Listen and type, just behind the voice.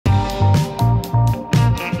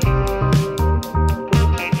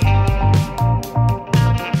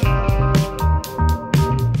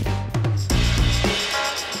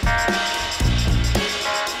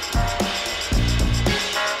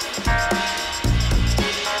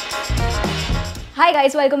Hi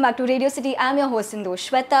guys, welcome back to Radio City. I'm your host Sindhu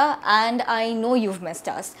Shweta and I know you've missed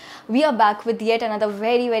us. We are back with yet another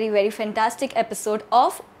very fantastic episode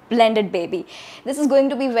of Blended Baby. This is going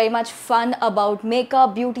to be very much fun about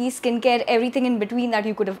makeup, beauty, skincare, everything in between that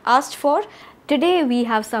you could have asked for. Today we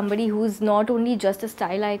have somebody who's not only just a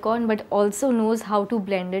style icon but also knows how to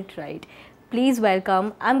blend it right. Please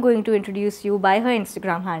welcome, I'm going to introduce you by her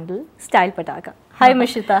Instagram handle, Style Pataka. Hi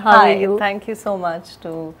Mishita, how are you? Thank you so much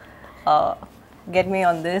to get me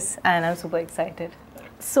on this, and I'm super excited.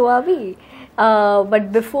 So are we.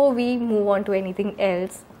 But before we move on to anything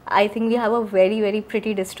else, I think we have a very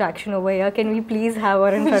pretty distraction over here. Can we please have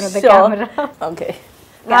her in front of the camera? Okay.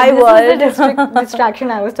 Hi world. This is the distraction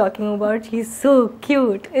I was talking about. She's so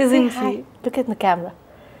cute, isn't she? Look at the camera.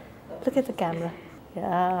 Look at the camera.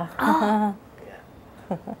 Yeah.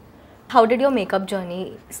 How did your makeup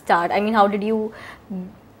journey start? I mean,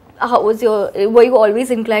 were you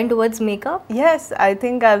always inclined towards makeup? Yes, I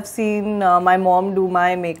think I've seen my mom do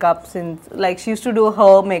my makeup since, like, she used to do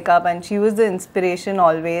her makeup and she was the inspiration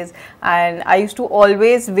always. And I used to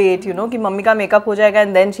always wait, you know, कि mummy का makeup हो जाएगा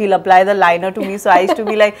and then she'll apply the liner to me. So I used to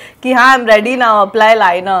be like, कि हाँ, I'm ready now, apply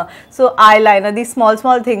liner. So eyeliner, these small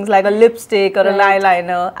things like a lipstick or an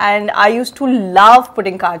eyeliner. And I used to love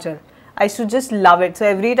putting kajal. I used to just love it. So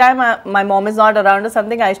every time my mom is not around or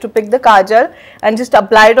something, I used to pick the kajal and just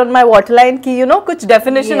apply it on my waterline कि you know कुछ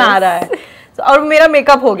definition आ रहा है. So और मेरा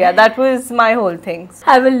makeup हो गया. That was my whole thing.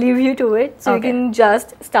 I will leave you to it so you can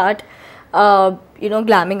just start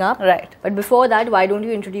glamming up. Right. But before that, why don't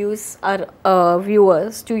you introduce our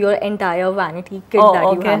viewers to your entire vanity kit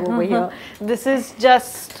that you have over here? This is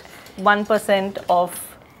just 1% of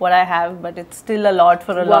what I have, but it's still a lot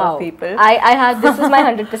for a lot of people. I have, this is my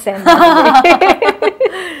 100%.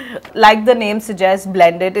 Like the name suggests,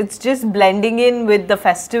 blended. It's just blending in with the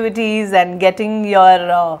festivities and getting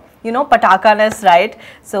your, pataka-ness right.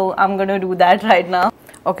 So I'm going to do that right now.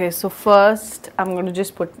 Okay, so first I'm going to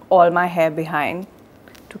just put all my hair behind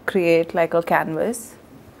to create like a canvas.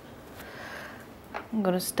 I'm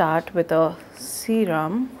going to start with a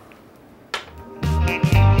serum.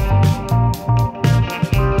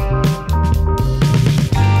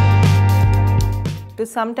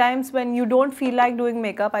 Sometimes when you don't feel like doing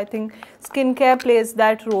makeup, I think skincare plays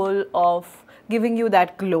that role of giving you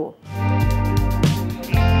that glow.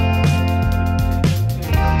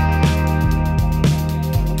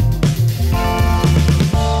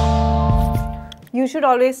 You should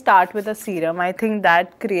always start with a serum. I think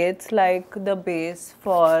that creates like the base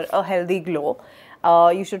for a healthy glow.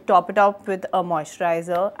 You should top it up with a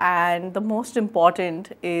moisturizer, and the most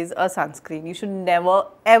important is a sunscreen. You should never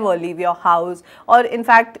ever leave your house, or in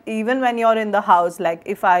fact even when you're in the house, like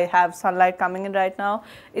if I have sunlight coming in right now,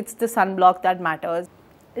 it's the sunblock that matters.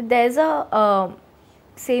 There's a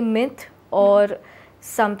say myth or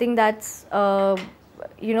something that's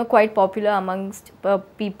quite popular amongst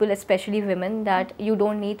people, especially women, that you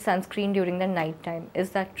don't need sunscreen during the night time.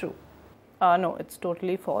 Is that true? No, it's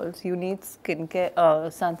totally false. You need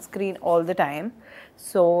sunscreen all the time.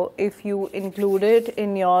 So if you include it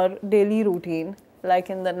in your daily routine, like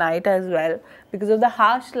in the night as well, because of the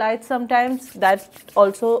harsh light sometimes, that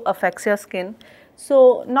also affects your skin.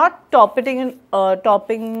 So not topping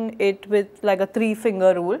it with like a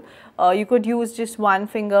 3-finger rule. You could use just 1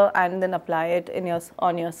 finger and then apply it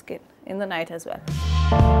on your skin in the night as well.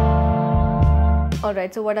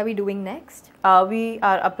 Alright, so what are we doing next? We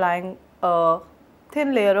are applying a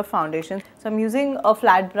thin layer of foundation. So I'm using a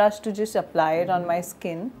flat brush to just apply it on my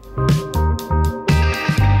skin.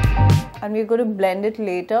 And we're going to blend it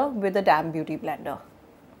later with a damp beauty blender.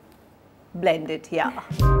 Blend it, yeah.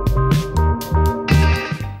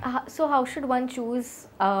 So how should one choose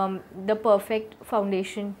the perfect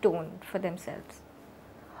foundation tone for themselves?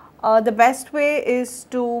 The best way is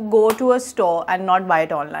to go to a store and not buy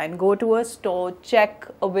it online. Go to a store, check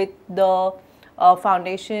with the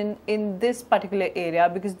foundation in this particular area,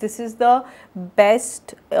 because this is the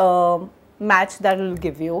best match that will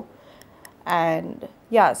give you. And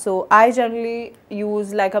yeah, so I generally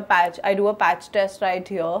use like a patch. I do a patch test right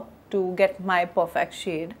here to get my perfect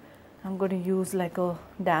shade. I'm going to use like a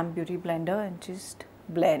damp beauty blender and just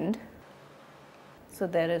blend, so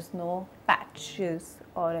there is no patches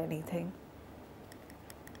or anything.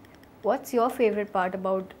 What's your favorite part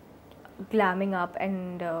about glamming up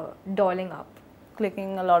and dolling up?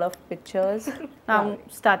 Clicking a lot of pictures. I'm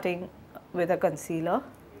starting with a concealer.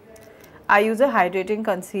 I use a hydrating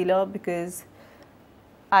concealer because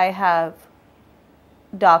I have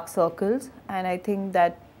dark circles, and I think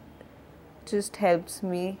that just helps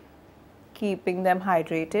me keeping them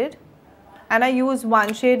hydrated. And I use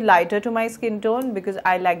one shade lighter to my skin tone because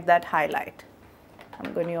I like that highlight.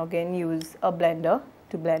 I'm going to again use a blender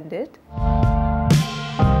to blend it.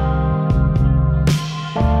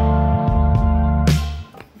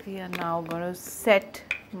 We are now going to set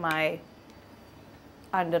my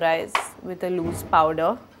under eyes with a loose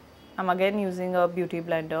powder. I'm again using a beauty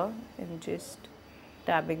blender and just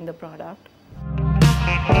dabbing the product.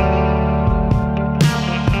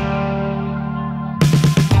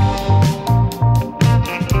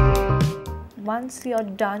 Once you're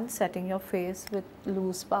done setting your face with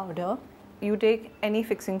loose powder, you take any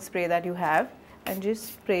fixing spray that you have and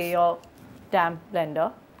just spray your damp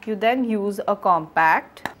blender. You then use a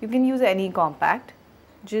compact. You can use any compact.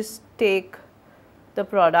 Just take the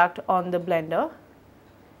product on the blender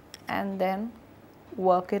and then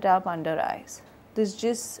work it up under eyes. This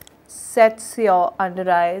just sets your under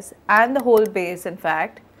eyes and the whole base, in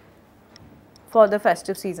fact, for the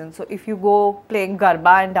festive season. So if you go playing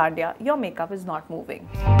Garba and Dandiya, your makeup is not moving.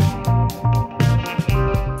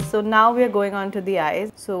 So now we are going on to the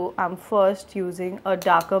eyes. So I'm first using a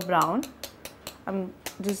darker brown. I'm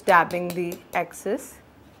just dabbing the excess.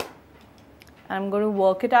 I'm going to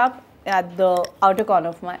work it up at the outer corner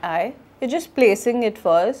of my eye. You're just placing it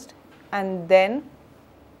first, and then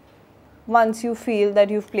once you feel that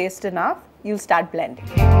you've placed enough, you'll start blending.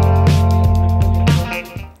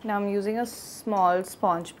 Now I'm using a small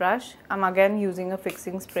sponge brush. I'm again using a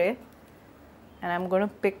fixing spray and I'm going to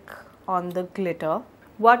pick on the glitter.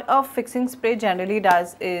 What a fixing spray generally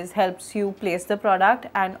does is helps you place the product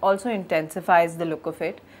and also intensifies the look of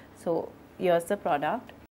it. So here's the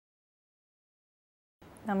product.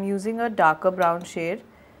 I'm using a darker brown shade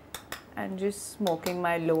and just smoking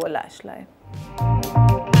my lower lash line.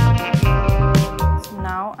 So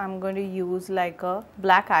now I'm going to use like a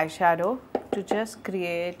black eyeshadow to just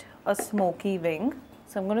create a smoky wing.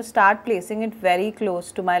 So I'm going to start placing it very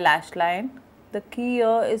close to my lash line. The key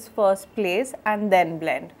here is first place and then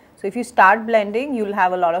blend. So if you start blending, you'll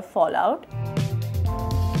have a lot of fallout.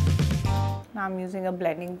 Now I'm using a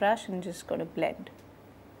blending brush and just going to blend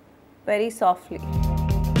very softly.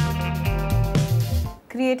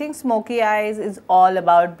 Creating smoky eyes is all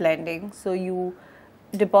about blending. So you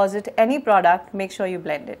deposit any product, make sure you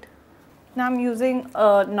blend it. Now I'm using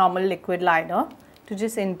a normal liquid liner to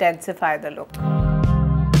just intensify the look.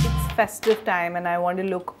 It's festive time and I want to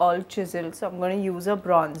look all chiseled, so I'm going to use a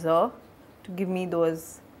bronzer to give me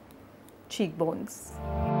those cheekbones.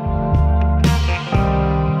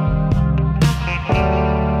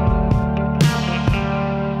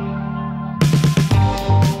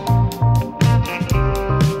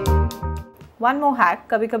 One more hack,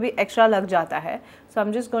 kabhi-kabhi extra lag jata hai. So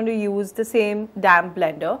I'm just going to use the same damp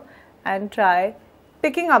blender and try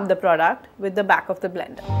picking up the product with the back of the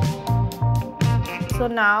blender. So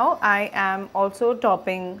now I am also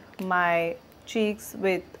topping my cheeks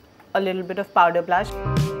with a little bit of powder blush.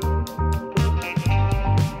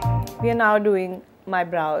 We are now doing my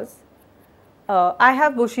brows. I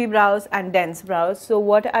have bushy brows and dense brows. So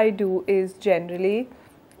what I do is generally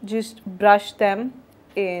just brush them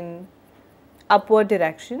in upward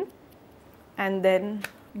direction and then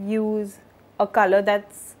use a color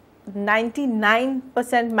that's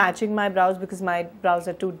 99% matching my brows because my brows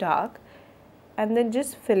are too dark, and then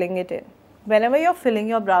just filling it in. Whenever you're filling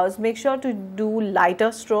your brows, make sure to do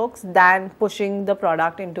lighter strokes than pushing the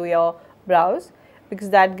product into your brows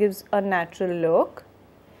because that gives a natural look.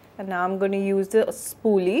 And now I'm going to use the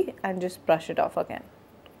spoolie and just brush it off again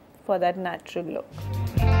for that natural look.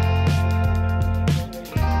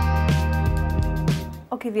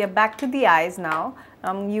 Okay, we are back to the eyes now.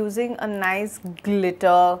 I'm using a nice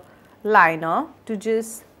glitter liner to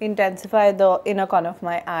just intensify the inner corner of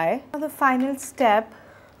my eye. Now the final step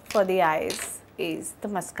for the eyes is the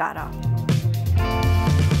mascara.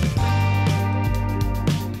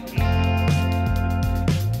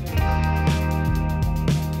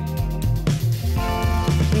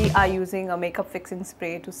 We are using a makeup fixing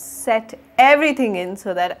spray to set everything in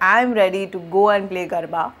so that I'm ready to go and play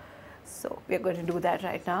Garba. So we are going to do that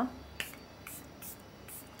right now.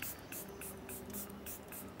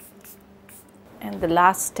 And the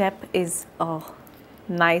last step is a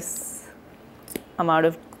nice amount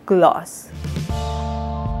of gloss.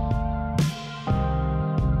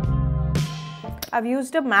 I've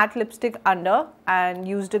used a matte lipstick under and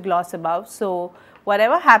used a gloss above. So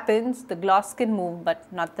whatever happens, the gloss can move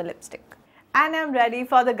but not the lipstick. And I'm ready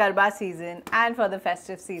for the Garba season and for the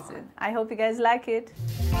festive season. I hope you guys like it.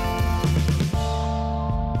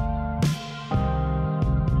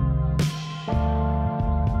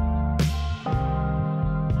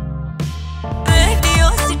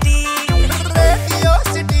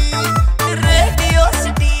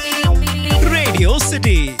 Radio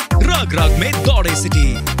City. रग रग में दौड़े city.